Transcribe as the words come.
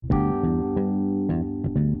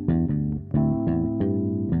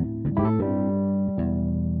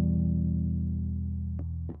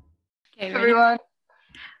everyone.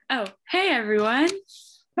 Oh, hey everyone.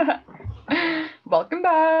 Welcome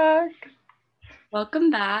back. Welcome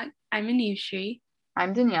back. I'm Anushri.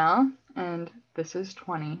 I'm Danielle, and this is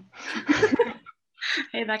 20.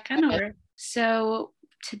 Hey, that kind of works. So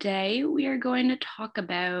today we are going to talk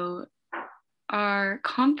about our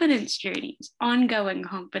confidence journeys, ongoing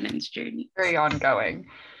confidence journeys. Very ongoing.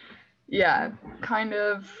 Yeah, kind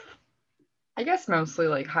of, I guess mostly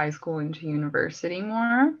like high school into university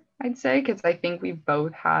more, I'd say, because I think we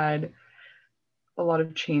both had a lot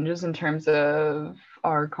of changes in terms of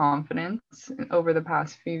our confidence over the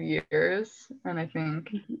past few years. And I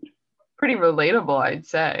think pretty relatable, I'd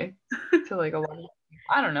say, to like a lot of,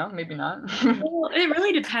 I don't know, maybe not. Well, it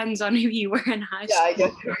really depends on who you were in high school. Yeah, I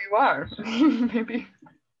guess who you are.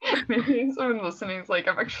 Maybe someone listening is like,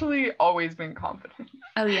 I've actually always been confident.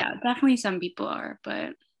 Oh yeah, definitely some people are,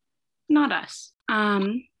 but not us.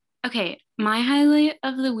 Okay, my highlight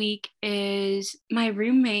of the week is my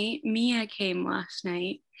roommate Mia came last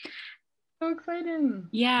night. So exciting.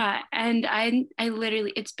 Yeah, and I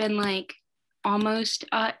literally, it's been like almost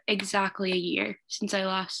exactly a year since I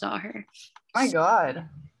last saw her. My God.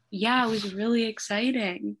 Yeah, it was really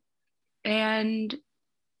exciting. And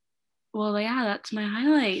well, yeah, that's my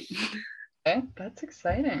highlight. Okay, that's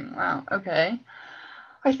exciting. Wow. Okay.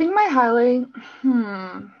 I think my highlight,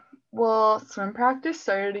 well, swim practice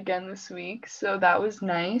started again this week, so that was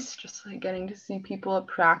nice, just like getting to see people at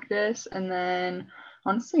practice. And then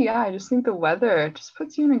honestly, yeah, I just think the weather just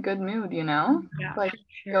puts you in a good mood, you know? Yeah, Like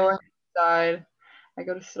for go sure. inside. I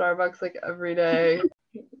go to Starbucks like every day.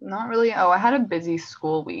 Not really. Oh, I had a busy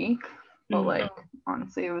school week, but like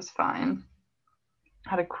honestly, it was fine.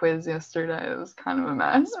 Had a quiz yesterday. It was kind of a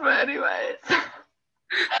mess, but anyways.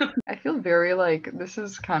 I feel very like this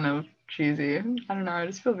is kind of cheesy. I don't know. I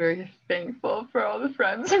just feel very thankful for all the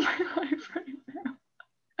friends in my life right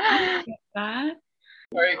now. That.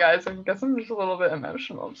 Sorry, guys. I guess I'm just a little bit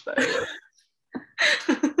emotional today.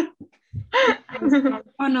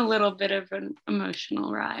 On a little bit of an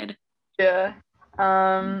emotional ride. Yeah.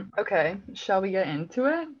 Okay. Shall we get into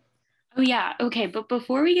it? Oh, yeah. Okay. But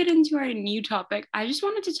before we get into our new topic, I just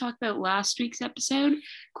wanted to talk about last week's episode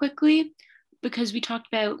quickly because we talked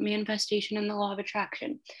about manifestation and the law of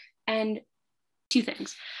attraction. And two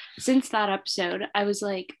things. Since that episode, I was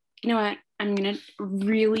like, you know what? I'm going to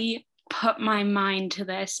really put my mind to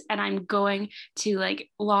this and I'm going to like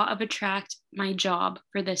law of attract my job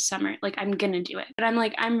for this summer. Like I'm going to do it. But I'm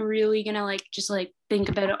like, I'm really going to like just like think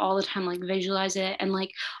about it all the time, like visualize it. And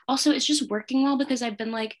like also it's just working well because I've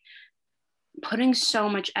been like putting so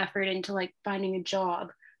much effort into like finding a job,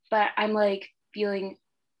 but I'm like feeling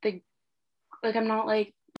the like I'm not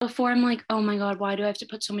like before I'm like, oh my God, why do I have to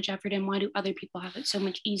put so much effort in? Why do other people have it so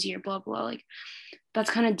much easier? Blah blah. Like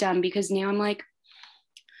that's kind of dumb because now I'm like,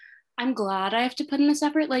 I'm glad I have to put in this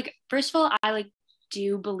effort. Like, first of all, I like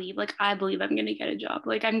do believe, like I believe I'm gonna get a job.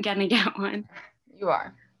 Like I'm gonna get one. You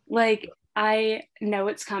are. Like I know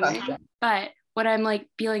it's coming. Question. But what I'm like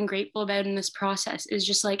feeling grateful about in this process is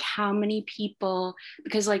just like how many people,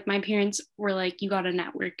 because like my parents were like, you gotta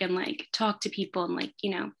network and like talk to people and like,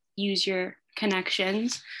 you know, use your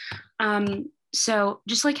connections. So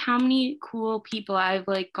just like how many cool people I've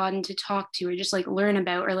like gotten to talk to or just like learn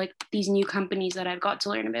about, or like these new companies that I've got to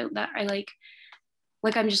learn about that I like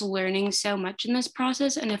I'm just learning so much in this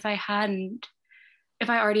process. And if I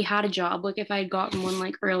already had a job, like if I had gotten one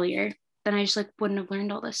like earlier, then I just like wouldn't have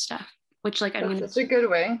learned all this stuff, which like I'm That's gonna. such a good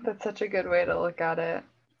way. That's such a good way to look at it.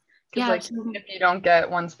 Because Yeah, like if you don't get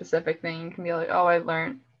one specific thing, you can be like, oh, I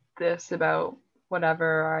learned this about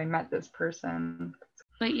whatever, or I met this person.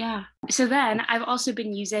 but yeah. So then I've also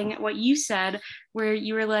been using what you said, where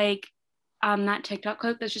you were like, that TikTok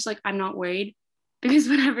clip that's just like, I'm not worried. Because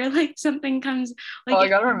whenever like something comes, like Well, I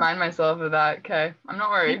gotta remind myself of that. Okay, I'm not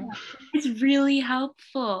worried. it's really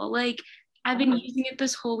helpful. Like I've been using it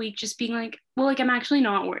this whole week, just being like, well, like I'm actually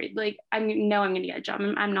not worried. Like I know I'm gonna get a job.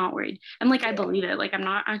 I'm not worried. And like I believe it. Like I'm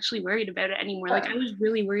not actually worried about it anymore. Like I was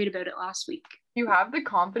really worried about it last week. You have the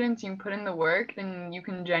confidence, you put in the work, then you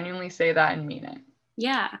can genuinely say that and mean it.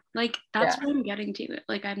 Yeah, like that's what I'm getting to.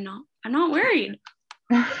 Like I'm not worried.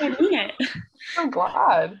 I mean it. I'm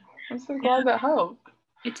glad. I'm so glad that helped.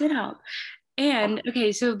 It did help. And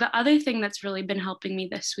okay, so the other thing that's really been helping me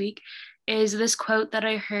this week is this quote that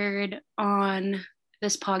I heard on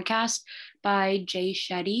this podcast by Jay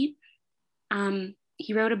Shetty.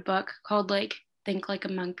 He wrote a book called like Think Like a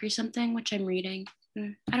Monk or something, which I'm reading.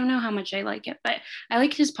 I don't know how much I like it, but I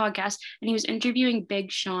like his podcast. And he was interviewing Big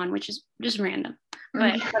Sean, which is just random,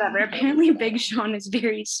 but whatever. Apparently, Big Sean is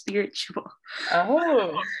very spiritual.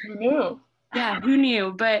 Oh, who knew? Yeah, who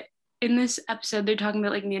knew? But in this episode they're talking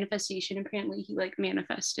about like manifestation. Apparently he like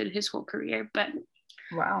manifested his whole career, but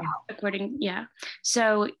Wow.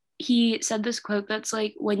 So he said this quote that's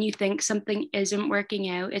like, when you think something isn't working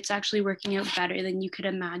out, it's actually working out better than you could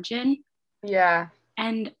imagine. Yeah.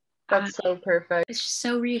 And that's so perfect. It's just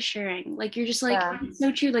so reassuring. Like, you're just like, it's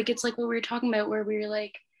so true. Like, it's like what we were talking about, where we were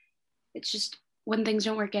like, it's just when things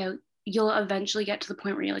don't work out, you'll eventually get to the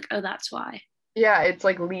point where you're like, oh, that's why. Yeah, it's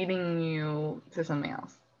like leading you to something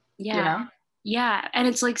else. Yeah. You know? Yeah. And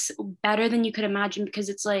it's like better than you could imagine, because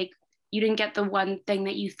it's like you didn't get the one thing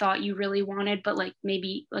that you thought you really wanted, but like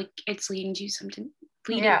maybe like it's leading to something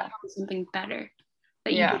better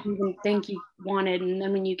that you didn't even think you wanted. And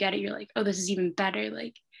then when you get it, you're like, oh, this is even better.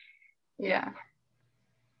 Like, yeah.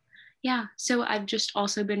 So I've just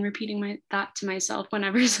also been repeating that to myself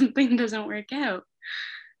whenever something doesn't work out.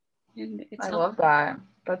 And I love that.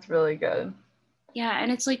 That's really good. Yeah.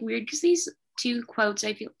 And it's like weird because these two quotes,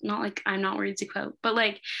 I feel, not like I'm not worried to quote, but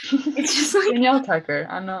like it's just like Danielle Tucker,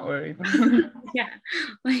 I'm not worried. Yeah.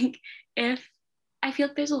 Like I feel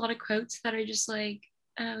like there's a lot of quotes that are just like,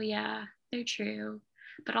 oh yeah, they're true.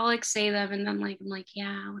 But I'll like say them and then like I'm like,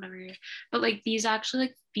 yeah, whatever. But like these actually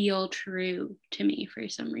like feel true to me for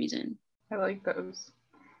some reason. I like those.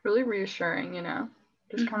 Really reassuring, you know?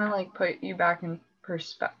 Just kind of like put you back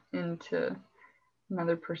into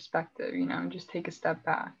another perspective, you know, just take a step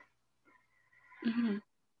back.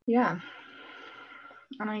 Yeah.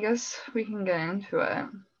 And I guess we can get into it. I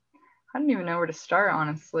don't even know where to start,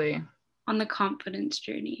 honestly. On the confidence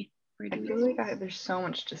journey. I feel like there's so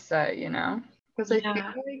much to say, you know? Because I feel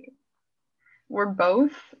like we're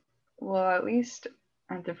both, well, at least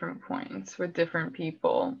at different points with different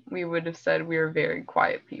people, we would have said we were very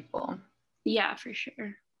quiet people. Yeah, for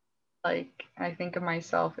sure. Like, I think of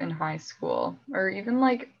myself in high school, or even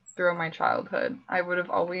like throughout my childhood, I would have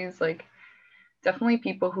always like, definitely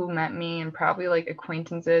people who met me and probably like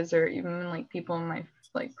acquaintances or even like people in my,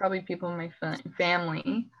 like probably people in my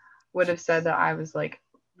family would have said that I was like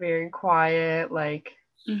very quiet, like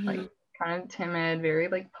kind of timid, very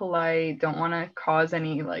like polite, don't want to cause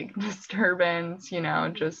any like disturbance, you know,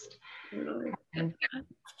 just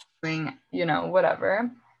doing, you know, whatever.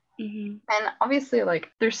 And obviously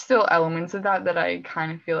like there's still elements of that I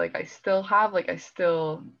kind of feel like I still have, like I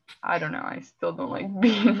don't know, I still don't like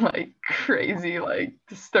being like crazy like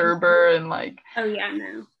disturber and like, oh yeah,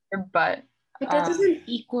 no, but that doesn't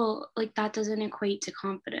equal, like that doesn't equate to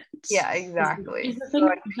confidence. Yeah, exactly.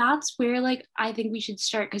 That's where like I think we should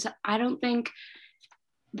start, because I don't think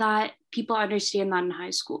that people understand that in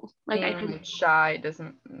high school. Like I think shy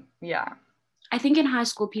doesn't, I think in high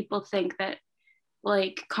school people think that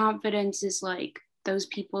like confidence is like those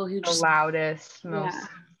people who just the loudest, most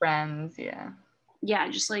friends,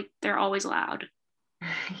 just like they're always loud.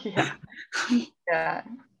 yeah.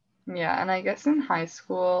 And I guess in high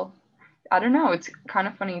school, I don't know, it's kind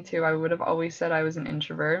of funny too, I would have always said I was an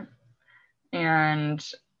introvert, and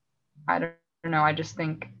I don't know, I just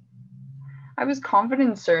think I was confident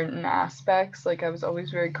in certain aspects. Like I was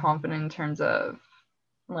always very confident in terms of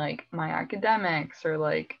like my academics or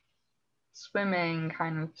like swimming,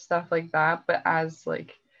 kind of stuff like that. But as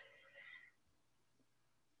like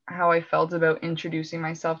how I felt about introducing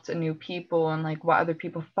myself to new people and like what other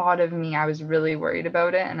people thought of me, I was really worried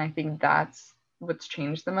about it. And I think that's what's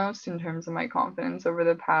changed the most in terms of my confidence over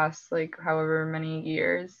the past like however many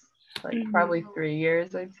years, like probably 3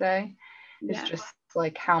 years, I'd say. It's just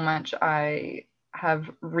like how much I have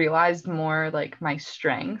realized more like my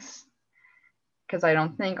strengths, because I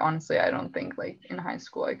don't think like in high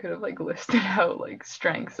school I could have like listed out like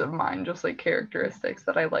strengths of mine, just like characteristics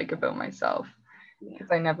that I like about myself, because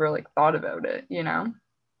I never like thought about it, you know?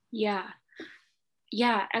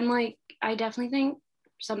 And like I definitely think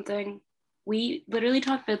something, we literally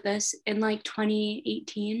talked about this in like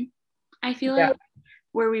 2018, I feel like,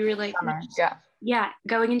 where we were like Summer.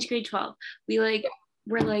 Going into grade 12, we like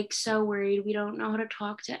we're like so worried, we don't know how to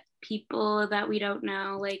talk to people that we don't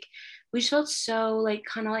know, like we just felt so like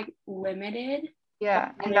kind of like limited.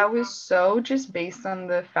 And that was so just based on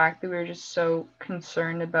the fact that we were just so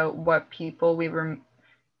concerned about what people we were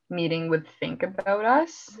meeting would think about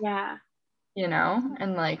us, you know,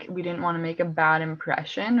 and like we didn't want to make a bad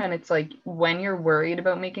impression. And it's like when you're worried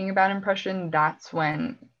about making a bad impression, that's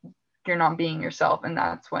when you're not being yourself, and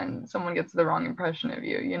that's when someone gets the wrong impression of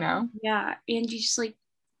you, you know? And you just like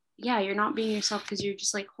you're not being yourself because you're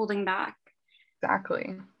just like holding back.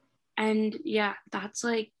 Exactly. And that's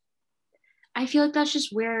like, I feel like that's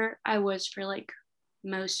just where I was for like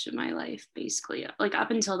most of my life, basically, like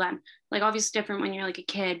up until then. Like obviously different when you're like a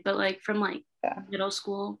kid, but like from like middle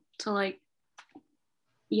school to like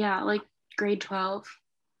like grade 12,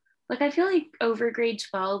 Like, I feel like over grade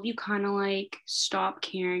 12, you kind of like stop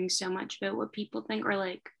caring so much about what people think, or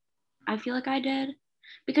like, I feel like I did.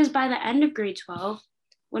 Because by the end of grade 12,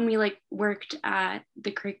 when we like worked at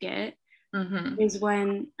the cricket, is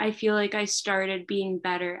when I feel like I started being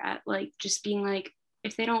better at like just being like,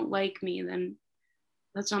 if they don't like me, then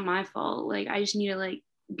that's not my fault. Like, I just need to like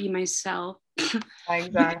be myself.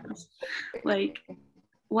 Exactly. Like,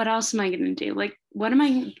 what else am I gonna do? Like, what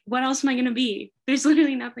else am I gonna be? There's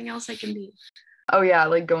literally nothing else I can be. Oh yeah,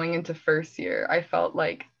 like going into first year, I felt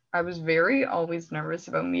like I was very always nervous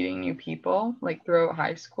about meeting new people, like throughout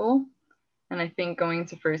high school. And I think going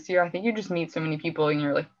into first year, I think you just meet so many people and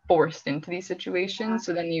you're like forced into these situations.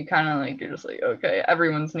 So then you kind of like, you're just like, okay,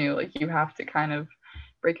 everyone's new. Like you have to kind of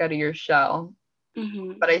break out of your shell.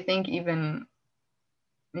 But I think even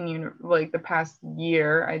in like the past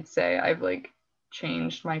year, I'd say I've like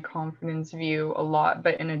changed my confidence view a lot,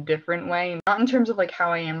 but in a different way. Not in terms of like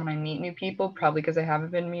how I am when I meet new people, probably because I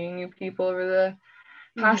haven't been meeting new people over the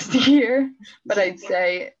past year, but I'd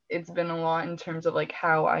say it's been a lot in terms of like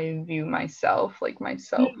how I view myself, like my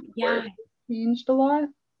self-worth changed a lot.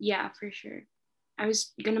 Yeah, for sure. I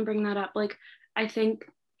was gonna bring that up. Like, I think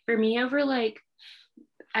for me, over like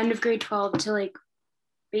end of grade 12 to like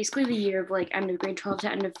basically the year of like end of grade 12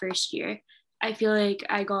 to end of first year, I feel like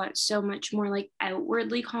I got so much more like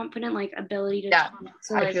outwardly confident, like ability to talk.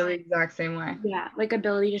 So, I feel the exact same way. Yeah, like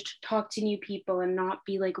ability to talk to new people and not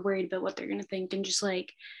be like worried about what they're gonna think, and just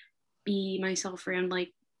like be myself around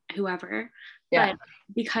like whoever. But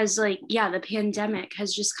because like the pandemic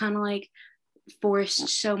has just kind of like forced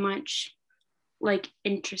so much like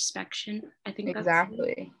introspection. I think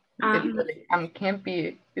exactly. Can't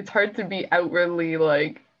be. It's hard to be outwardly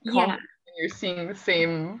like confident when you're seeing the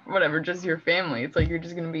same whatever, just your family. It's like you're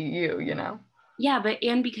just gonna be you, you know. Yeah, but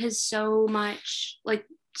and because so much like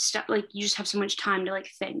stuff, like you just have so much time to like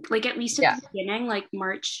think. Like at least at the beginning, like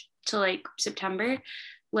March to like September,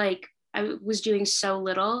 like I was doing so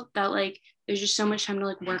little that like there's just so much time to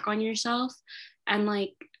like work on yourself, and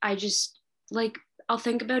like I just like I'll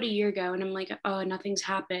think about a year ago and I'm like, oh, nothing's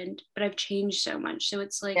happened, but I've changed so much. So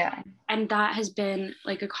it's like, and that has been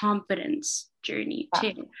like a confidence journey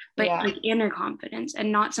too, but like inner confidence, and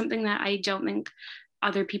not something that I don't think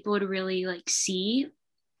other people would really like see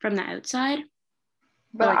from the outside.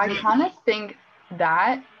 But like, I kind of think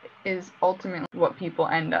that is ultimately what people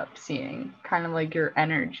end up seeing, kind of like your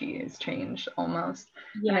energy is changed almost.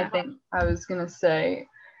 And I think I was gonna say,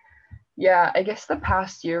 I guess the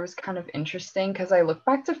past year was kind of interesting because I look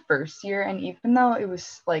back to first year, and even though it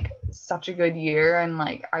was like such a good year and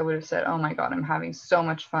like I would have said, oh my God, I'm having so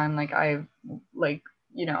much fun, like I've like,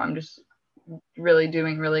 you know, I'm just really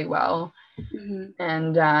doing really well.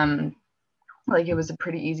 And like it was a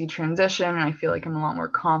pretty easy transition, and I feel like I'm a lot more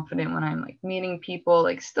confident when I'm like meeting people.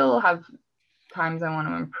 Like still have times I want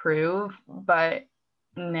to improve, but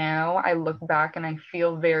now I look back and I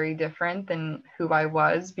feel very different than who I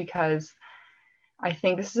was, because I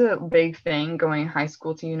think this is a big thing going high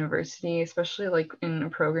school to university, especially like in a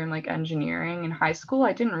program like engineering. In high school,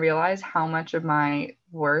 I didn't realize how much of my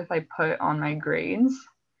worth I put on my grades.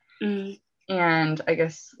 And I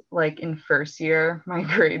guess like in first year, my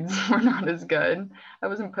grades were not as good. I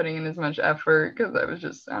wasn't putting in as much effort because I was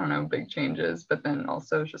just, I don't know, big changes. But then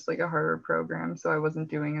also it's just like a harder program, so I wasn't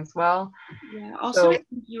doing as well. Yeah. Also, I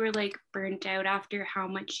think you were like burnt out after how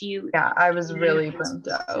much you. Yeah, I was really burnt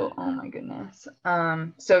out. Oh my goodness.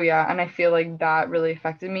 So yeah, and I feel like that really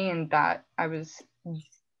affected me, and that I was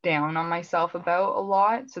down on myself about a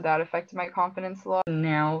lot. So that affected my confidence a lot.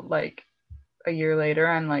 Now, like a year later,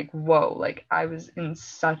 I'm like, whoa, like I was in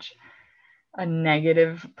such a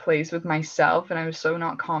negative place with myself, and I was so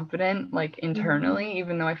not confident like internally,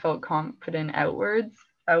 even though I felt confident outwardly.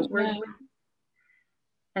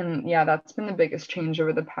 And that's been the biggest change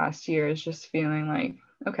over the past year, is just feeling like,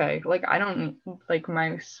 okay, like I don't like,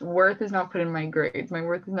 my worth is not put in my grades, my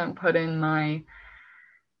worth is not put in my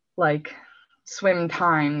like swim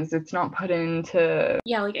times, it's not put into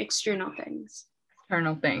like external things.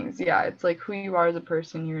 It's like who you are as a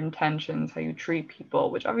person, your intentions, how you treat people,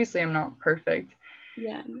 which obviously I'm not perfect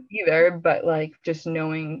either, but like just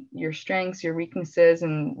knowing your strengths, your weaknesses,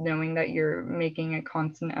 and knowing that you're making a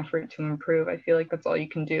constant effort to improve. I feel like that's all you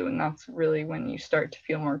can do, and that's really when you start to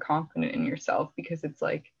feel more confident in yourself, because it's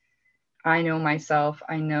like, I know myself,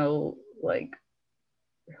 I know like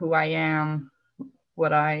who I am,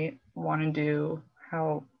 what I want to do,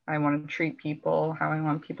 how I want to treat people, how I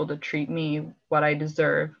want people to treat me, what I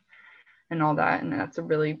deserve, and all that. And that's a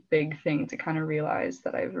really big thing to kind of realize,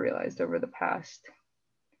 that I've realized over the past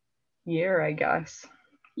year, I guess.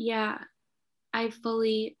 Yeah, I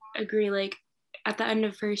fully agree. Like at the end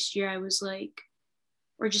of first year, I was like,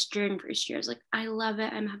 or just during first year, I was like, I love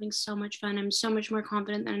it. I'm having so much fun. I'm so much more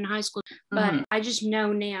confident than in high school. But I just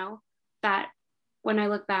know now that when I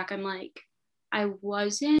look back, I'm like, I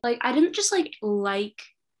wasn't like, I didn't just like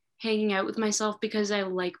hanging out with myself because I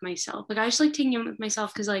like myself. Like I just like hanging out with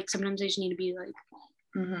myself because like sometimes I just need to be like,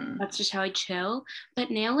 that's just how I chill.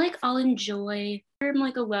 But now like I'll enjoy, I'm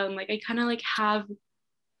like alone. Like I kind of like have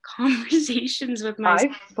conversations with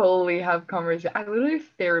myself. I fully have conversations. I literally have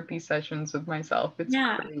therapy sessions with myself. It's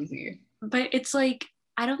crazy. But it's like,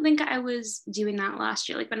 I don't think I was doing that last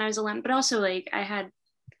year, like when I was alone, but also like I had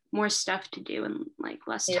more stuff to do and like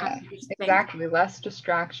less time. Exactly. Less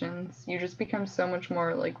distractions. You just become so much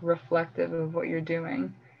more like reflective of what you're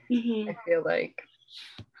doing. I feel like.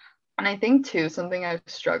 And I think too, something I've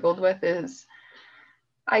struggled with is,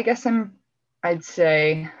 I guess I'd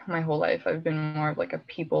say my whole life I've been more of like a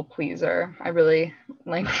people pleaser. I really,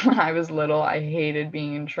 like when I was little, I hated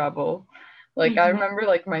being in trouble. Like I remember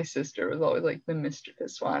like my sister was always like the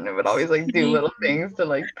mischievous one and would always like do little things to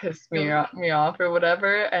like piss me off or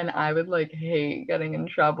whatever. And I would like hate getting in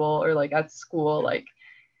trouble, or like at school, like,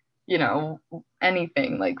 you know,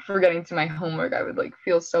 anything, like forgetting to my homework, I would like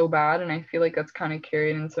feel so bad. And I feel like that's kind of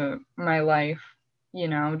carried into my life, you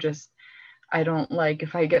know, just I don't like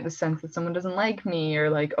if I get the sense that someone doesn't like me, or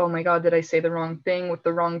like, oh my God, did I say the wrong thing with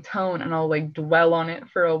the wrong tone? And I'll like dwell on it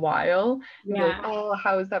for a while. And be like, oh,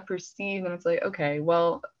 how is that perceived? And it's like, okay,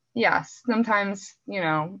 well, yes, sometimes, you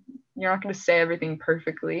know, you're not going to say everything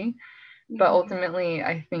perfectly. But ultimately,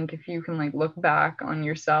 I think if you can like look back on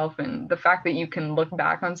yourself, and the fact that you can look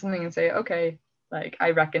back on something and say, okay, like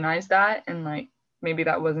I recognize that, and like maybe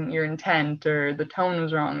that wasn't your intent, or the tone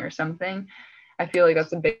was wrong or something. I feel like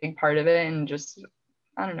that's a big part of it. And just,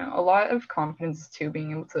 I don't know, a lot of confidence too, being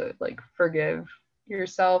able to like forgive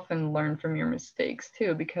yourself and learn from your mistakes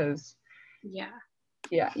too, because you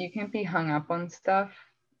can't be hung up on stuff,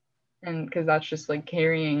 and because that's just like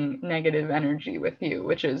carrying negative energy with you,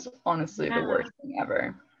 which is honestly the worst thing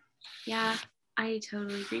ever. Yeah, I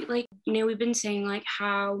totally agree. Like, you know, we've been saying like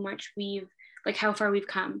how much how far we've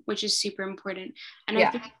come, which is super important. And I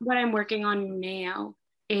think what I'm working on now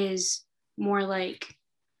is more like,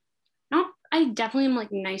 I definitely am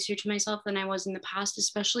like nicer to myself than I was in the past,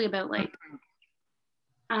 especially about like,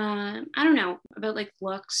 I don't know, about like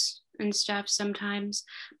looks and stuff sometimes,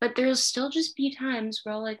 but there'll still just be times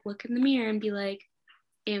where I'll like look in the mirror and be like,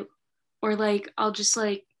 ew, or like, I'll just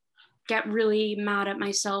like get really mad at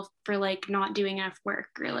myself for like not doing enough work,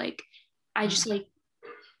 or like, I just like,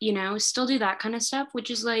 you know, still do that kind of stuff, which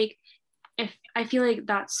is like, if I feel like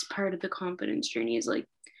that's part of the confidence journey, is like,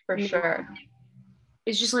 for sure,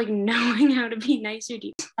 it's just like knowing how to be nicer to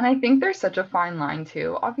you. And I think there's such a fine line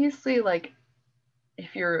too. Obviously, like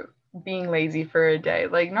if you're being lazy for a day,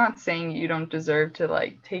 like not saying you don't deserve to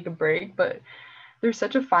like take a break, but there's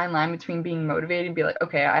such a fine line between being motivated and be like,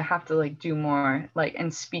 okay, I have to like do more, like,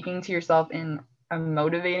 and speaking to yourself in a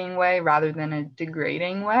motivating way rather than a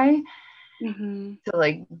degrading way, to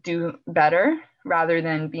like do better rather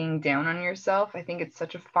than being down on yourself. I think it's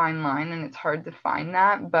such a fine line, and it's hard to find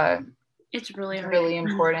that, but it's really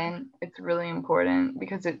important. It's really important,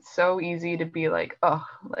 because it's so easy to be like, oh,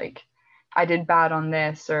 like I did bad on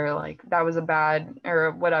this, or like that was a bad,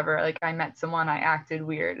 or whatever, like I met someone, I acted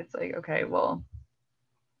weird. It's like, okay, well,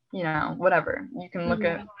 you know, whatever. You can look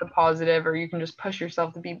at the positive, or you can just push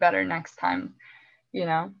yourself to be better next time, you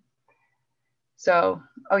know? So,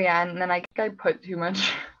 oh yeah, and then I put too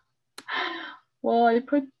much, well, I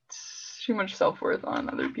put too much self-worth on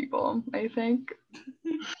other people, I think.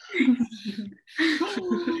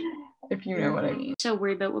 If you know what I mean. So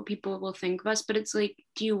worried about what people will think of us, but it's like,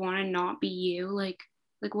 do you want to not be you? Like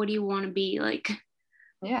what do you want to be? Like,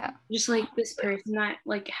 yeah, just like this person that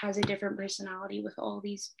like has a different personality with all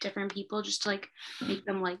these different people, just to like make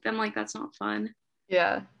them like them. Like, that's not fun.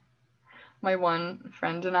 Yeah. My one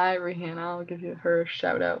friend and I, Rihanna, I'll give you her a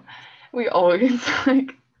shout out. We always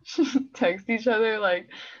like text each other like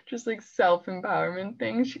just like self-empowerment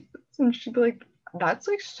things. And she'd be like, that's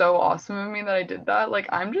like so awesome of me that I did that. Like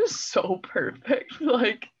I'm just so perfect.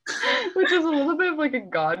 Like, which is a little bit of like a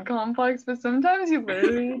god complex, but sometimes you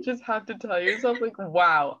literally just have to tell yourself like,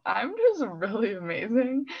 wow, I'm just really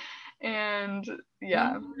amazing. And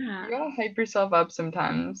yeah, you gotta hype yourself up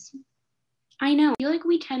sometimes. I know. I feel like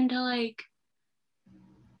we tend to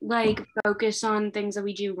like focus on things that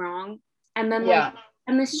we do wrong, and then like,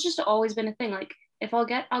 and this has just always been a thing. Like, if I'll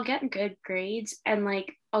get good grades, and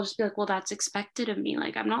like I'll just be like, well, that's expected of me.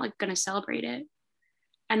 Like, I'm not like gonna celebrate it.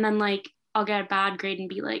 And then like I'll get a bad grade and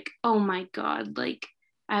be like, oh my God, like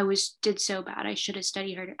I did so bad. I should have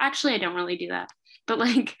studied harder. Actually, I don't really do that, but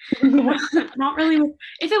like not really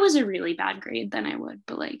if it was a really bad grade, then I would,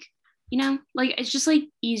 but like, you know, like it's just like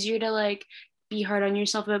easier to like be hard on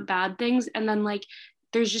yourself about bad things, and then like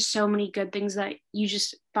there's just so many good things that you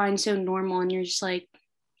just find so normal, and you're just like,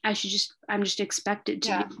 I'm just expected to.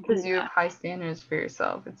 Yeah, because you have high standards for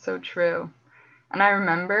yourself. It's so true. And I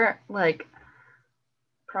remember like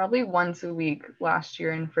probably once a week last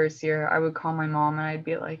year in first year, I would call my mom and I'd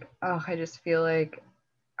be like, oh, I just feel like,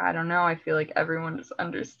 I don't know, I feel like everyone just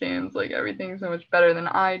understands like everything so much better than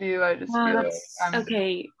I do. I just feel like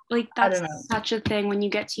okay. Like that's such a thing when you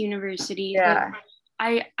get to university. Yeah.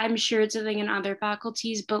 Like, I'm sure it's a thing in other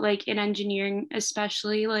faculties, but like in engineering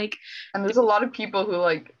especially, like, and there's a lot of people who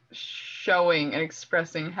like showing and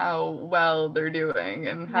expressing how well they're doing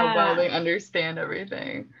and how well they understand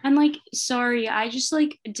everything. And like, sorry, I just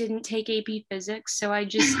like didn't take AP physics, so I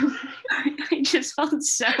just I just felt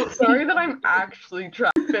so sorry that I'm actually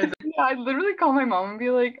trying physics. Yeah, I literally call my mom and be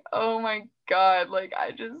like, oh my god, like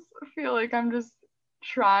I just feel like I'm just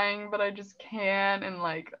trying but I just can't, and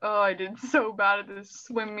like, oh, I did so bad at this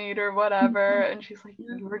swim meet or whatever. And she's like,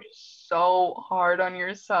 you were just so hard on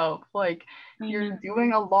yourself, like you're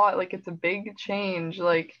doing a lot, like it's a big change,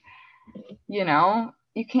 like, you know,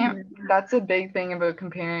 you can't, that's a big thing about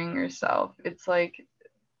comparing yourself. It's like,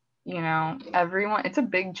 you know, everyone, it's a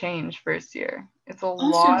big change first year. It's a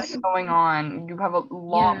lot going on. You have a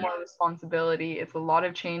lot more responsibility. It's a lot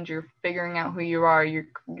of change. You're figuring out who you are. You're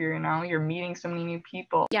you know, you're meeting so many new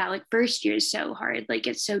people. Yeah, like first year is so hard. Like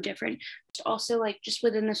it's so different. Also, like just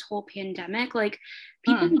within this whole pandemic, like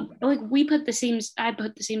people like I put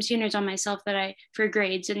the same standards on myself that I for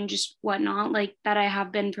grades and just whatnot, like that I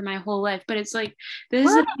have been for my whole life. But it's like this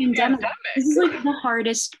is a pandemic. This is like the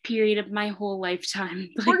hardest period of my whole lifetime.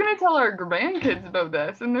 Like, we're gonna tell our grandkids about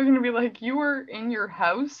this and they're gonna be like, you were in your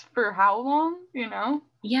house for how long, you know?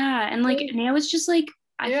 Yeah, and like now it's just like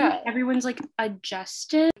I think everyone's like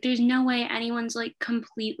adjusted. There's no way anyone's like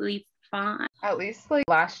completely fine. At least like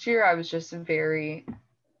last year I was just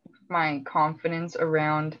my confidence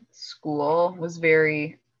around school was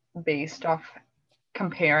very based off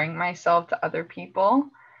comparing myself to other people,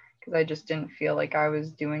 because I just didn't feel like I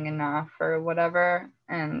was doing enough or whatever.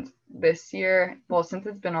 And this year, well, since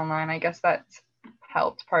it's been online, I guess that's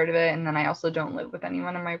helped part of it. And then I also don't live with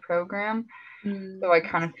anyone in my program. So I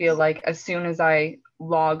kind of feel like as soon as I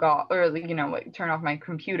log off or, you know, like turn off my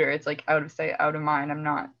computer, it's like out of sight, out of mind. I'm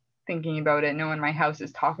not thinking about it. No one in my house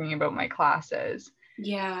is talking about my classes.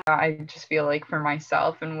 Yeah. I just feel like for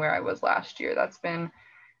myself and where I was last year, that's been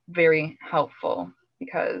very helpful,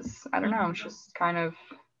 because I don't know, it's just kind of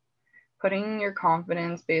putting your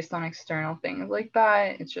confidence based on external things like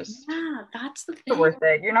that. It's just that's the thing. Worth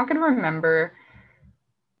it. You're not going to remember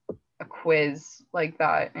a quiz like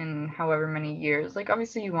that in however many years. Like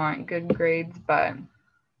obviously you want good grades, but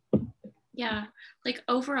yeah, like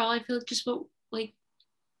overall I feel like just what like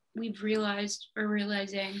we've realized or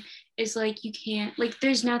realizing is like you can't, like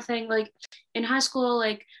there's nothing like in high school,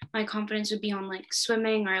 like my confidence would be on like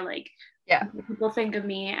swimming or like what people think of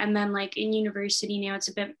me, and then like in university now it's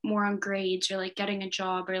a bit more on grades or like getting a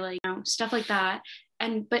job or like, you know, stuff like that.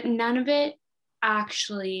 And but none of it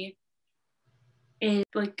actually is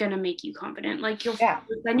like gonna make you confident. Like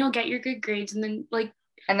then you'll get your good grades and then like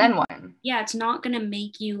what? Yeah, it's not gonna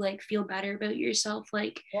make you like feel better about yourself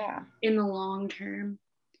like in the long term.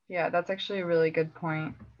 Yeah, that's actually a really good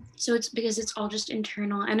point. So it's because it's all just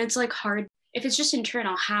internal, and it's like hard. If it's just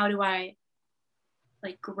internal, how do I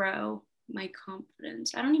like grow my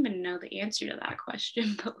confidence? I don't even know the answer to that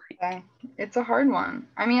question, but like it's a hard one.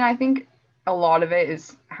 I mean, I think a lot of it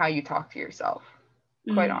is how you talk to yourself,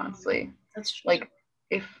 quite honestly. That's true. Like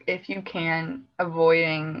if you can,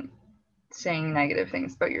 avoiding saying negative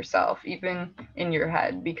things about yourself, even in your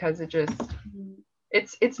head, because it just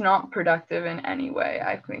it's not productive in any way.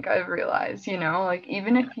 I think I've realized, you know, like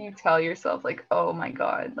even if you tell yourself like, oh my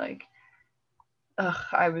god, like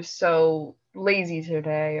I was so lazy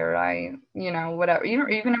today, or I, you know, whatever, you know,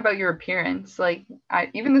 even about your appearance, like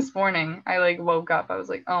even this morning I like woke up, I was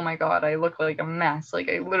like, oh my god, I look like a mess, like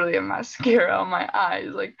I literally have mascara on my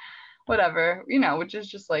eyes, like whatever, you know, which is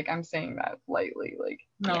just like, I'm saying that lightly, like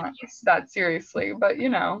not that seriously, but you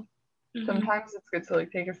know, sometimes it's good to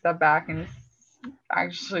like take a step back and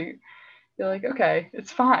actually feel like, okay,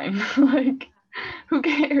 it's fine. Like who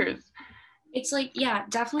cares? It's like, yeah,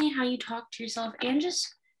 definitely how you talk to yourself and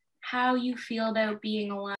just how you feel about being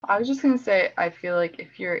alone. I was just gonna say, I feel like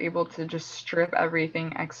if you're able to just strip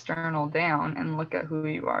everything external down and look at who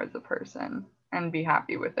you are as a person and be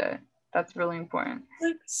happy with it, that's really important. It's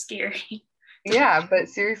like scary. Yeah, but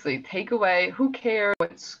seriously, take away, who cares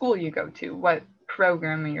what school you go to, what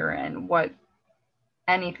program you're in, what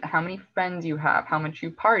how many friends you have, how much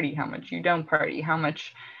you party, how much you don't party, how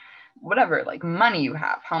much whatever, like money you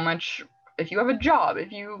have, how much, if you have a job,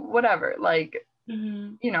 if you whatever, like,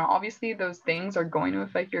 obviously those things are going to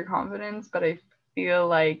affect your confidence, but I feel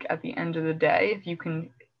like at the end of the day, if you can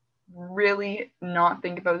really not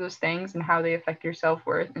think about those things and how they affect your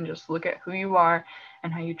self-worth and just look at who you are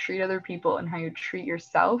and how you treat other people and how you treat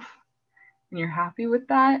yourself, and you're happy with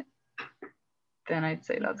that, then I'd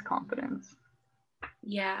say that's confidence.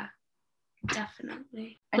 Yeah,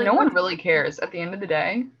 definitely. And no one really cares at the end of the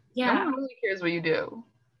day. Yeah. No one really cares what you do.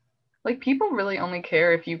 Like, people really only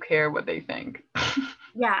care if you care what they think.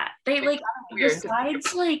 Yeah, they like,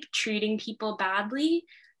 besides like treating people badly,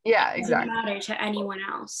 yeah, it exactly, doesn't matter to anyone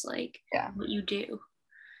else, like, what you do.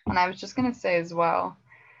 And I was just gonna say as well,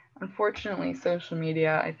 unfortunately, social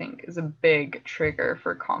media, I think, is a big trigger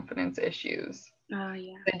for confidence issues. Oh,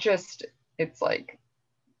 yeah. It's like,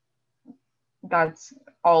 that's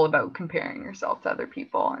all about comparing yourself to other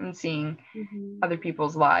people and seeing other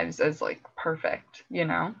people's lives as like perfect,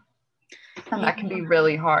 and that can be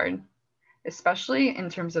really hard, especially in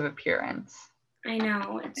terms of appearance. I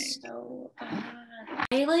know, it's so bad.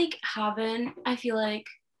 I feel like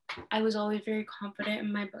I was always very confident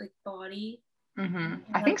in my like body.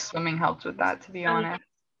 I think swimming helped with that, to be honest.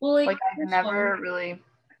 Well, like I never really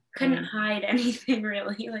couldn't hide anything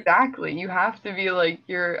really. Like, exactly, you have to be like,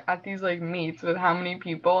 you're at these like meets with how many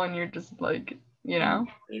people, and you're just like, yeah,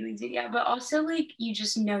 but also like you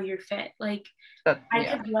just know you're fit. Like,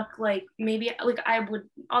 I could look like, maybe like I would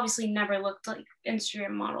obviously never looked like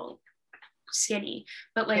Instagram model skinny,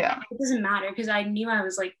 but like it doesn't matter because I knew I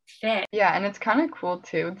was like fit. Yeah, and it's kind of cool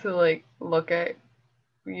too to like look at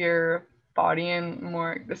your body in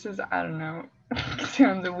more, this is, I don't know,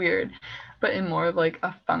 sounds weird, but in more of like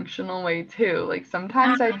a functional way too. Like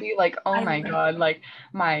sometimes I'd be like, oh my god, like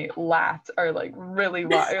my lats are like really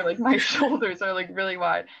wide, or like my shoulders are like really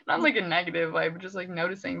wide. Not like a negative way, but just like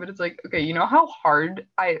noticing. But it's like, okay, you know how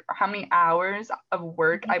many hours of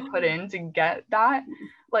work I put in to get that?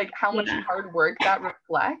 Like how much hard work that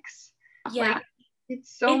reflects? Yeah. Like,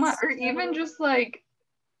 it's so much. Or even just like,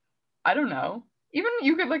 I don't know. Even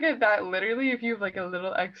you could look at that literally, if you have like a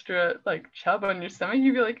little extra like chub on your stomach,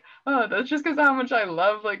 you'd be like, oh, that's just because how much I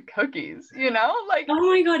love like cookies, Like, oh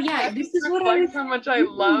my god, yeah, this is what I was how much I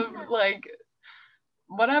love like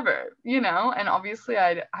whatever, And obviously,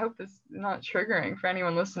 I hope this is not triggering for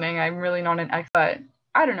anyone listening. I'm really not an expert, but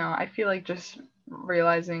I don't know. I feel like just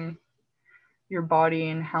realizing your body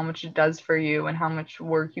and how much it does for you and how much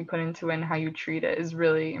work you put into it and how you treat it is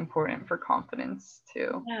really important for confidence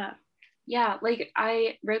too. Yeah, like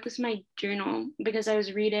I wrote this in my journal because I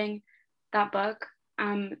was reading that book,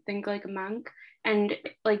 Think Like a Monk, and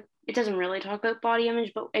like it doesn't really talk about body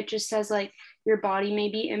image, but it just says like your body may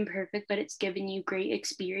be imperfect, but it's given you great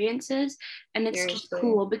experiences, and it's just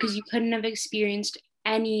cool because you couldn't have experienced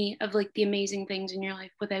any of like the amazing things in your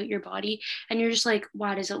life without your body, and you're just like,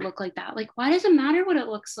 why does it look like that? Like, why does it matter what it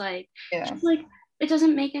looks like? Just, like, it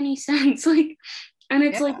doesn't make any sense. Like, and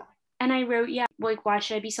it's like, and I wrote, like, why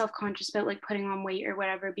should I be self-conscious about like putting on weight or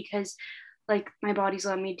whatever? Because like my body's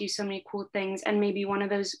let me do so many cool things, and maybe one of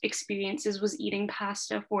those experiences was eating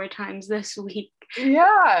pasta 4 times this week.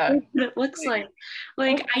 Yeah, it looks like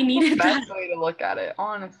I needed the best way to look at it,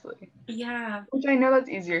 honestly. Yeah, which I know that's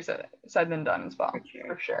easier said than done as well,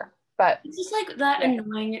 for sure. But it's just like that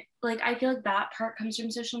annoying, like I feel like that part comes from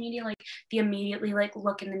social media, like the immediately like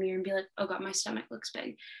look in the mirror and be like, oh god, my stomach looks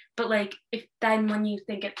big. But like if then when you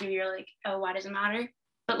think it through, you're like, oh, why does it matter?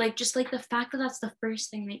 But like just like the fact that that's the first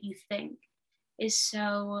thing that you think is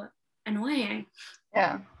so annoying.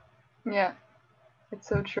 Yeah, it's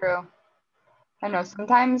so true. I know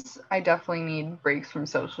sometimes I definitely need breaks from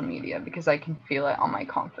social media because I can feel it on my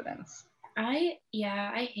confidence. I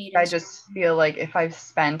hate it. I just feel like if I've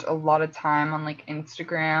spent a lot of time on like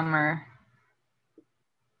Instagram or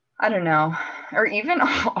I don't know, or even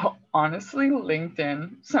honestly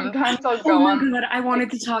LinkedIn. Sometimes I'll go on. God, I wanted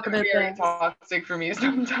to talk about very this. Toxic for me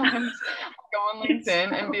sometimes. I'll go on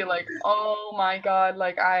LinkedIn and be like, oh my god,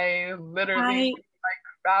 like I literally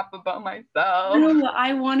crap about myself. No,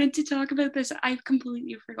 I wanted to talk about this. I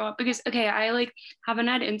completely forgot because I like haven't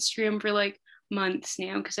had Instagram for like months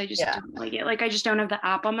now because I just don't like it. Like I just don't have the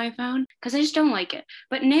app on my phone because I just don't like it.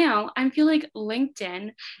 But now I feel like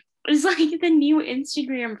LinkedIn is like the new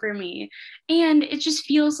Instagram for me, and it just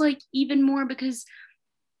feels like even more because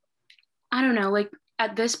I don't know, like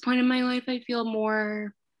at this point in my life I feel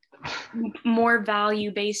more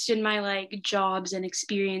value based in my like jobs and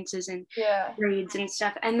experiences and grades and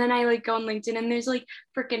stuff. And then I like go on LinkedIn and there's like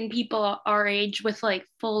freaking people our age with like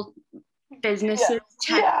full businesses,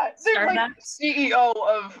 tech They're like startups. CEO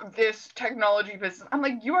of this technology business. I'm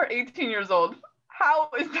like, you are 18 years old. How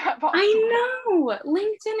is that possible? I know.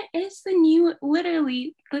 LinkedIn is the new,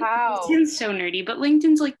 literally, How? LinkedIn's so nerdy, but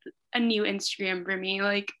LinkedIn's like a new Instagram for me.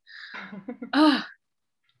 Like, ugh.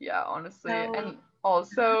 Yeah, honestly. So, And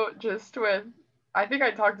also just with, I think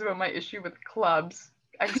I talked about my issue with clubs,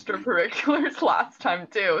 extracurriculars last time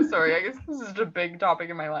too. Sorry, I guess this is a big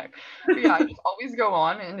topic in my life. But yeah, I just always go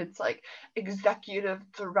on and it's like executive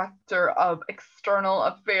director of external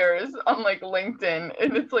affairs on like LinkedIn,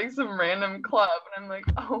 and it's like some random club, and I'm like,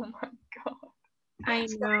 oh my God. I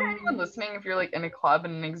Sorry to know. anyone listening, if you're like in a club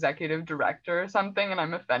and an executive director or something and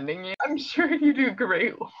I'm offending you, I'm sure you do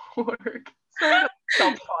great work. Sorry to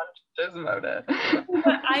self-conscious about it.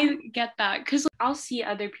 But I get that because I'll see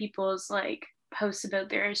other people's like posts about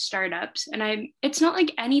their startups, and it's not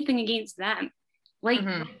like anything against them. Like,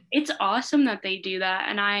 it's awesome that they do that,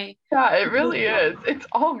 and yeah, it really is. It's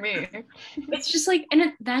all me. it's just like,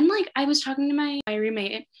 and then like I was talking to my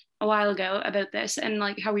roommate a while ago about this, and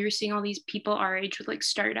like how we were seeing all these people our age with like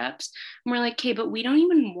startups, and we're like, okay, but we don't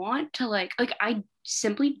even want to like I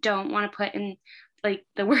simply don't want to put in like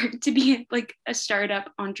the work to be like a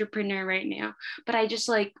startup entrepreneur right now. But I just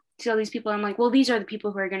like see all these people, I'm like, well, these are the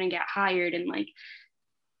people who are going to get hired, and like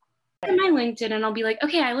in my LinkedIn, and I'll be like,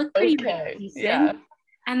 okay, I look pretty decent. Yeah.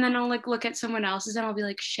 And then I'll like look at someone else's and I'll be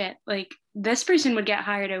like, shit, like this person would get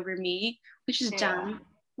hired over me, which is dumb.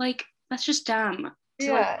 Like, that's just dumb.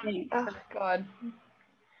 Yeah. Oh God.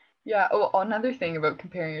 Yeah. Oh, another thing about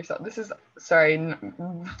comparing yourself. This is sorry,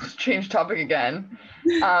 change topic again.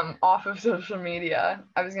 Off of social media.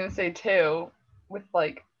 I was gonna say too, with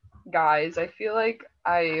like guys, I feel like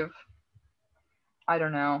I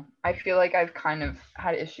don't know. I feel like I've kind of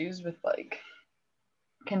had issues with like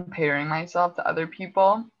comparing myself to other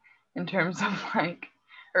people in terms of like,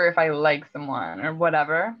 or if I like someone or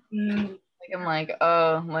whatever. Like I'm like,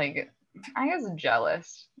 oh, like I guess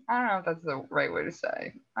jealous. I don't know if that's the right way to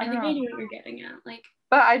say. I think I know what you're getting at. Like,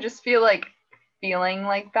 but I just feel like feeling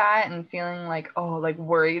like that and feeling like, oh, like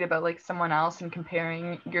worried about like someone else and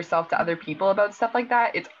comparing yourself to other people about stuff like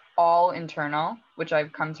that. It's all internal, which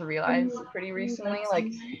I've come to realize pretty recently.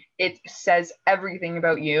 Like it says everything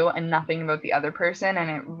about you and nothing about the other person. And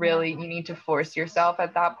it really, you need to force yourself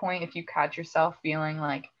at that point. If you catch yourself feeling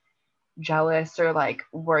like jealous or like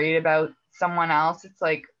worried about someone else, it's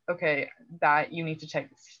like, okay, that you need to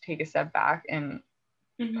take a step back and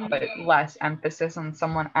put less emphasis on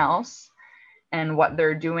someone else and what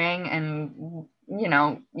they're doing. And you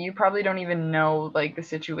know, you probably don't even know like the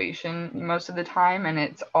situation most of the time, and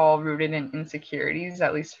it's all rooted in insecurities,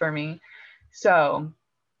 at least for me. So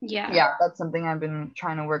yeah, that's something I've been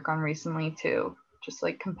trying to work on recently too, just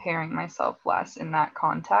like comparing myself less in that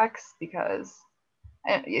context, because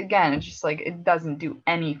again, it's just like it doesn't do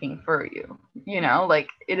anything for you, you know, like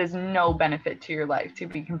it is no benefit to your life to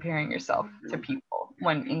be comparing yourself to people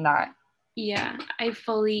when in that. Yeah, I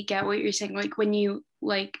fully get what you're saying. Like when you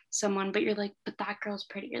like someone, but you're like, but that girl's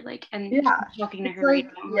prettier. Like, and talking to her like,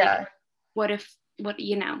 right now, like, what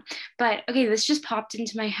you know? But okay, this just popped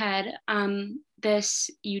into my head. This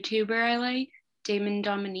YouTuber I like, Damon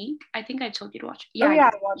Dominique. I think I told you to watch. Yeah,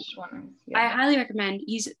 I watched one. I highly recommend.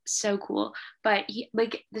 He's so cool. But he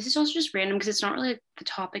like this is also just random because it's not really like, the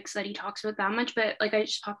topics that he talks about that much. But like I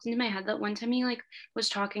just popped into my head that one time he like was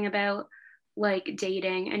talking about like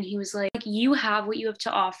dating, and he was like you have what you have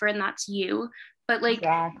to offer and that's you, but like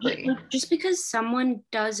just because someone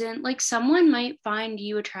doesn't like, someone might find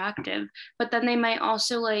you attractive, but then they might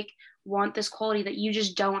also like want this quality that you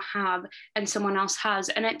just don't have and someone else has,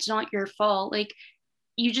 and it's not your fault. Like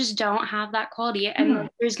you just don't have that quality, and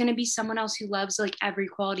like, there's going to be someone else who loves like every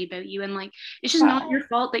quality about you, and like it's just not your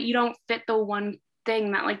fault that you don't fit the one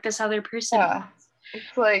thing that like this other person does.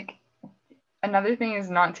 It's like another thing is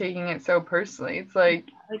not taking it so personally. It's like,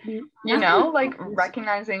 you know, like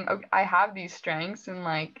recognizing, okay, I have these strengths and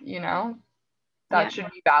like, you know, that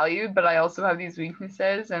should be valued, but I also have these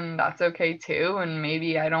weaknesses and that's okay too. And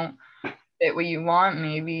maybe I don't fit what you want.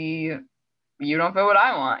 Maybe you don't fit what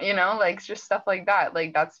I want, you know, like just stuff like that.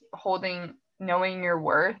 Like that's knowing your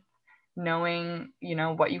worth, knowing, you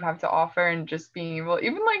know, what you have to offer, and just being able,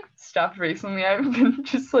 even like stuff recently, I've been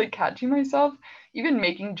just like catching myself even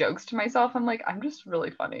making jokes to myself. I'm like, I'm just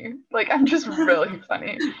really funny. Like, I'm just really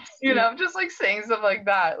funny. You know, just like saying stuff like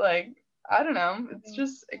that. Like, I don't know. It's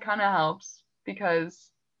just, it kind of helps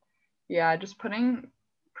because, yeah, just putting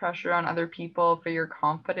pressure on other people for your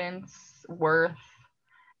confidence, worth,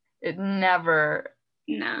 it never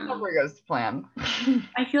goes to plan.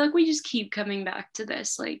 I feel like we just keep coming back to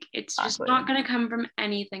this. Like, it's just not going to come from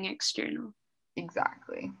anything external.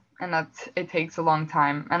 Exactly. and it takes a long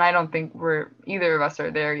time, and I don't think either of us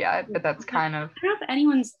are there yet, but that's kind of, I don't know if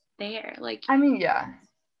anyone's there, like, I mean, yeah,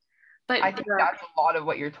 but I think that's a lot of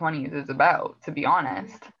what your 20s is about, to be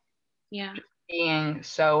honest. Yeah. Just being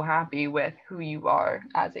so happy with who you are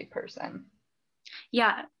as a person.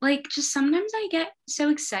 Yeah, like, just sometimes I get so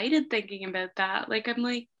excited thinking about that. Like, I'm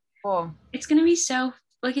like, Cool. It's gonna be so,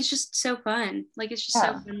 like, it's just so fun. Like, it's just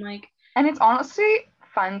so fun. Like, and it's honestly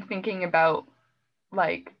fun thinking about,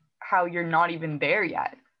 like, how you're not even there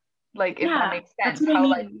yet. Like, if that makes sense. That's what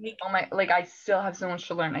How, I mean. like, I still have so much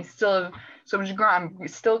to learn. I still have so much to grow. I'm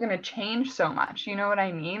still gonna change so much. You know what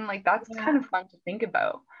I mean? Like, that's kind of fun to think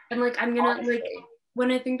about. And, like, I'm gonna, honestly. like,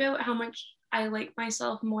 when I think about how much I like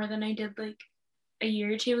myself more than I did, like, a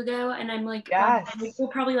year or two ago, and I'm like, yes. I will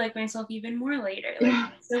probably like myself even more later. Like,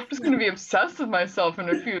 I'm just gonna be obsessed with myself in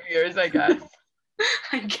a few years, I guess.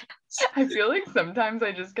 I guess. I feel like sometimes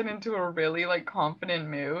I just get into a really, like, confident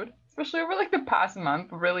mood, especially over, like, the past month,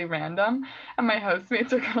 really random, and my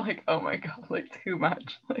housemates are kind of like, oh my god, like, too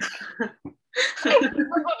much. Like, I'll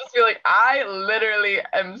just be like, I literally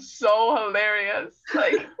am so hilarious.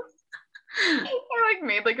 Like, I, like,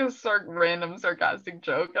 made, like, a random sarcastic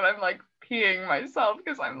joke, and I'm, like, peeing myself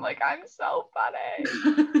because I'm like, I'm so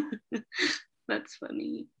funny. That's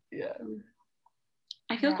funny. Yeah.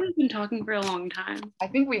 I feel like we've been talking for a long time. I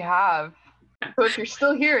think we have. So if you're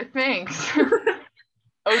still here, thanks.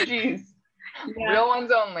 Oh geez. Yeah. Real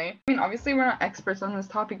ones only. I mean, obviously we're not experts on this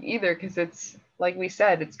topic either, because it's, like we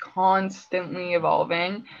said, it's constantly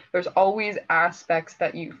evolving. There's always aspects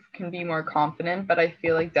that you can be more confident, but I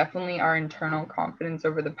feel like definitely our internal confidence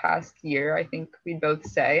over the past year, I think we both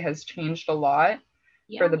say, has changed a lot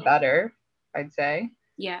for the better, I'd say.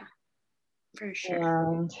 Yeah, for sure.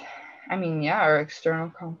 And I mean, yeah, our external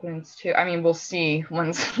confidence too. I mean, we'll see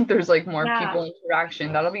once there's, like, more people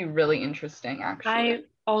interaction. That'll be really interesting, actually. I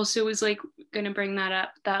also was, like, gonna bring that up,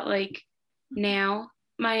 that, like, now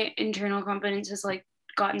my internal confidence has, like,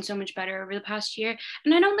 gotten so much better over the past year,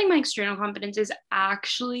 and I don't think my external confidence is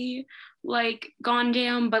actually, like, gone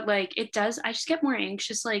down, but, like, it does. I just get more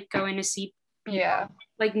anxious, like, going to see people. Yeah,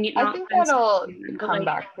 like, I think that'll come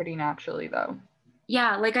back pretty naturally, though.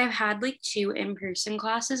 Yeah, like, I've had, like, 2 in-person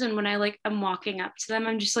classes, and when I, like, am walking up to them,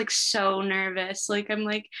 I'm just, like, so nervous. Like, I'm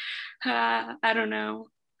like, I don't know.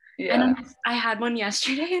 Yeah. And I had one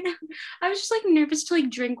yesterday, and I was just, like, nervous to,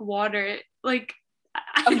 like, drink water. Like,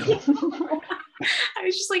 I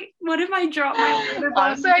was just like, what if I drop my water bottle?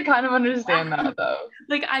 Honestly, I kind of understand that, though.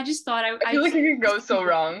 Like, I just thought I feel like it could go so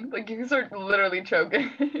wrong. Like, you can start literally choking.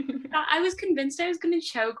 I was convinced I was gonna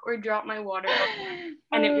choke or drop my water bottle,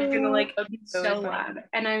 and it was gonna, like, be so loud.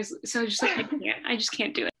 And I was just like, I just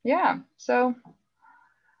can't do it. Yeah. So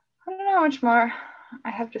I don't know how much more I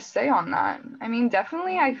have to say on that. I mean,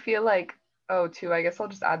 definitely, I feel like, I guess I'll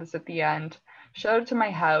just add this at the end. Shout out to my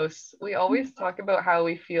house. We always talk about how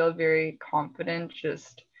we feel very confident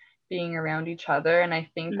just being around each other. And I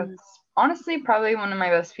think that's honestly probably one of my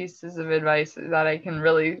best pieces of advice that I can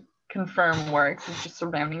really confirm works, is just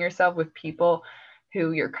surrounding yourself with people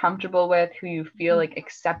who you're comfortable with, who you feel like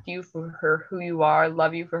accept you for who you are,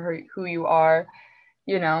 love you for who you are.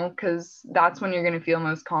 You know, because that's when you're going to feel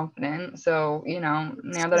most confident. So, you know,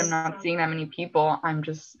 now that I'm not seeing that many people, I'm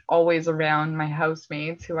just always around my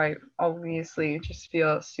housemates, who I obviously just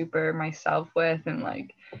feel super myself with, and,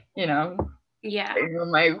 like, you know, they know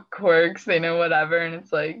my quirks, they know whatever, and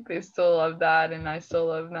it's like they still love that, and I still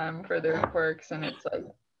love them for their quirks, and it's like,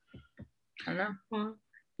 I don't know. Well,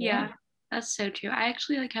 yeah, that's so true. I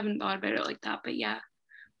actually, like, haven't thought about it like that, but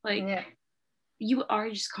you are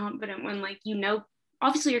just confident when, like, you know.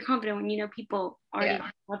 Obviously, you're confident when you know people already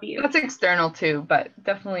love you. That's external too, but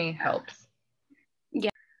definitely helps. Yeah.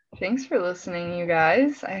 Thanks for listening, you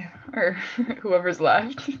guys. Or whoever's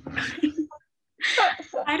left.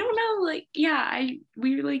 I don't know, like,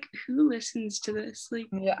 we were like, who listens to this? Like,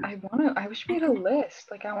 yeah, I wish we had a list.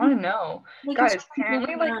 Like, I want to know. Like, guys,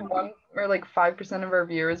 apparently, like, 1 or like 5% of our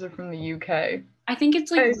viewers are from the UK. I think it's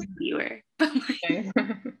like a viewer. But, like,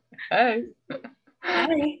 hey.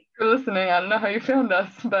 Hey. For listening. I don't know how you found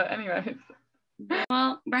us, but anyways.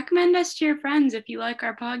 Well, recommend us to your friends if you like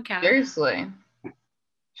our podcast. Seriously.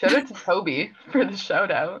 Shout out to Toby for the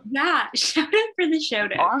shout out. Yeah, shout out for the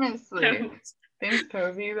shout out. Honestly. Thanks,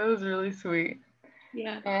 Toby. That was really sweet.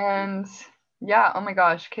 Yeah. And yeah, oh my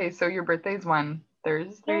gosh. Okay, so your birthday's when?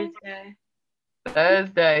 Thursday.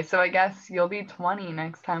 So I guess you'll be 20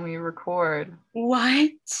 next time we record.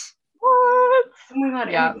 What? Oh my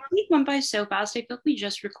god, yeah. The week went by so fast. I feel like we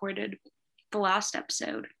just recorded the last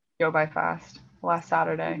episode. Go by fast. Last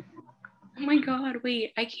Saturday. Oh my god,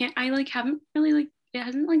 wait. I haven't really, like, it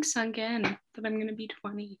hasn't like sunk in that I'm gonna be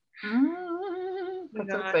 20. That's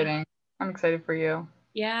so God. exciting. I'm excited for you.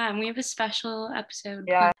 Yeah, and we have a special episode.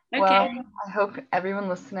 Yeah. Okay. Well, I hope everyone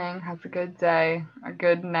listening has a good day, a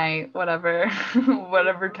good night, whatever,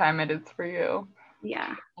 whatever time it is for you.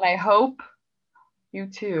 Yeah. And I hope you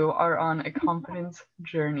too are on a confidence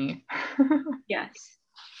journey. Yes.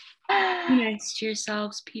 Be nice to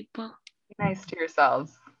yourselves, people. Be nice to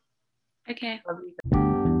yourselves. Okay. Love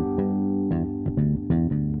you.